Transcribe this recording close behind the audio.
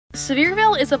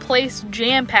Sevierville is a place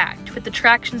jam-packed with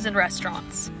attractions and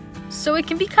restaurants, so it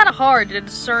can be kind of hard to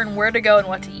discern where to go and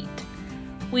what to eat.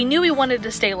 We knew we wanted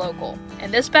to stay local,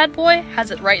 and this bad boy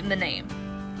has it right in the name.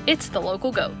 It's the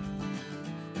local goat.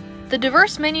 The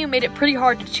diverse menu made it pretty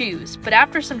hard to choose, but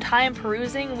after some time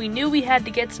perusing, we knew we had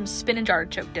to get some spinach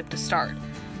artichoke dip to start.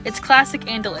 It's classic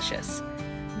and delicious.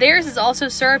 Theirs is also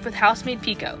served with house-made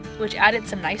pico, which added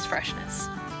some nice freshness.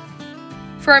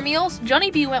 For our meals, Joanie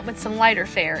B went with some lighter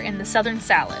fare in the southern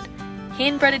salad.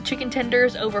 Hand-breaded chicken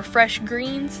tenders over fresh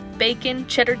greens, bacon,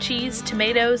 cheddar cheese,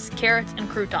 tomatoes, carrots, and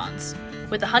croutons,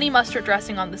 with a honey mustard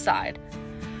dressing on the side.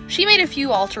 She made a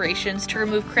few alterations to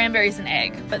remove cranberries and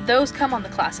egg, but those come on the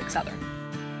classic southern.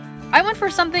 I went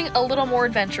for something a little more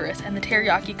adventurous and the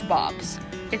teriyaki kebabs.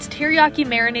 It's teriyaki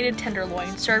marinated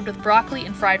tenderloin served with broccoli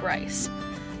and fried rice.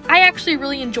 I actually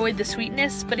really enjoyed the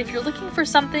sweetness, but if you're looking for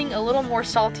something a little more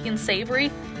salty and savory,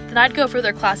 then I'd go for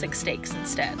their classic steaks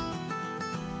instead.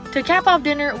 To cap off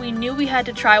dinner, we knew we had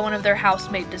to try one of their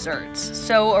house-made desserts.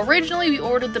 So originally we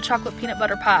ordered the chocolate peanut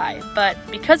butter pie, but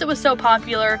because it was so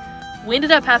popular, we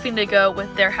ended up having to go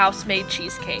with their house-made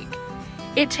cheesecake.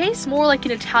 It tastes more like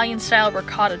an Italian-style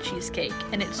ricotta cheesecake,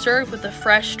 and it's served with a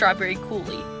fresh strawberry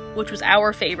coulis, which was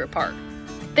our favorite part.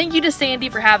 Thank you to Sandy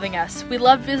for having us. We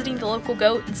love visiting the local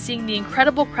goat and seeing the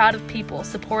incredible crowd of people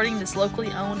supporting this locally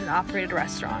owned and operated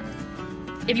restaurant.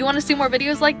 If you want to see more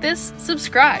videos like this,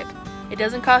 subscribe. It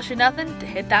doesn't cost you nothing to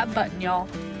hit that button, y'all.